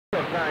Thing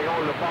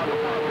on the bottom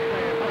of the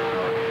stand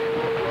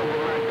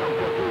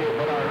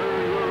but I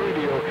heard your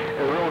radio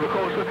and roller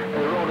coaster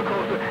and roller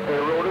coaster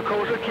and roller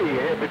coaster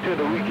kid. Happy to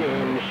the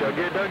weekend.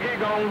 ChuckyDucky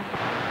gone.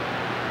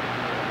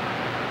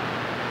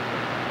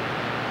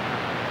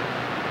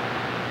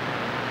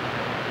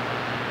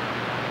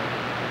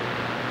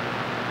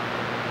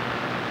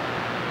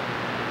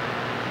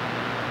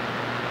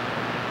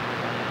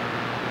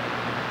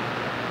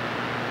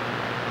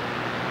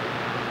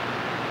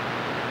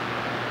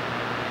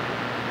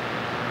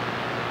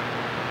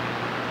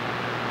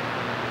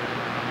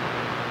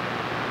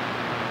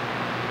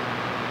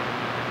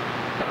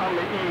 I'm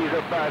gonna ease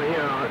up out of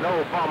here.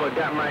 No Obama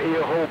got my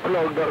ear hole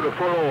plugged up to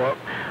floor up.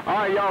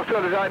 Alright, y'all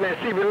fellas out there in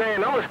CB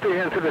land, I'm gonna stay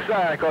here to the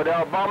side because the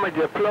Obama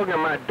just plugging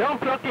my dumb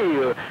pluck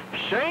ear.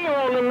 Shame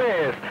on the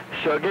mess.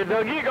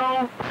 ChuckyDucky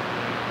gone.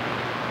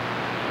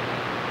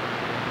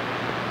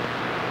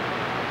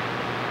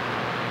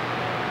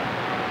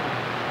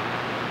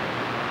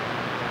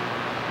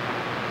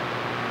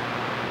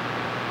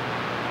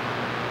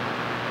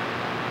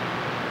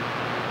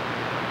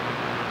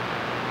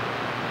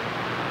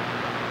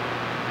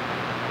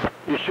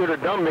 You should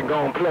have done me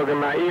gone plugging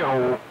my ear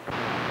hole.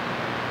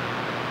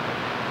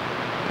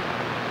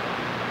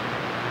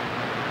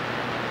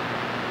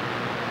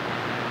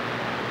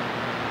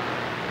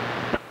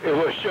 It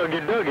was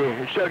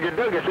ChuckyDucky.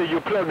 ChuckyDucky said you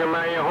plugging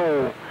my ear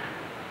hole.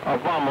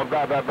 Obama,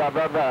 bye, bye, bye,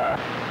 bye, bye.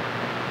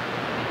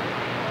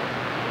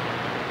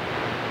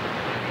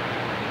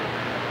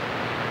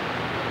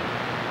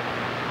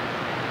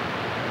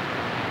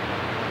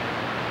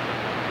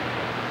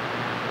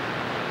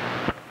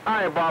 All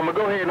right, Obama,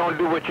 go ahead and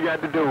do what you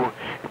got to do.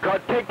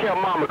 Take care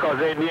of Mama, because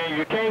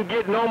you can't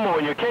get no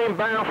more. You can't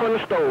buy them from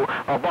the store.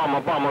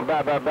 Obama,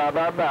 bye, bye, bye,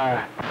 bye,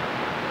 bye.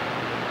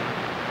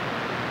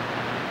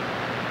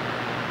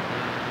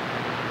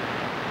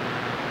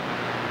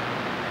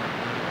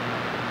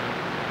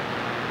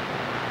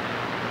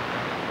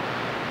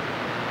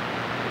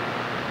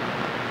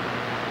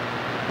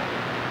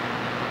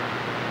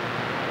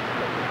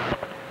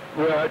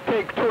 Well,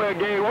 take 12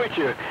 gauge with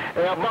you.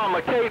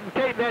 Obama,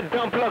 take that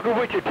dumb plucker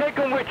with you. Take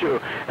him with you.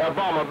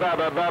 Obama, bye,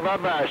 bye, bye, bye,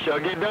 bye.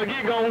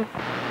 ChuckyDucky gone.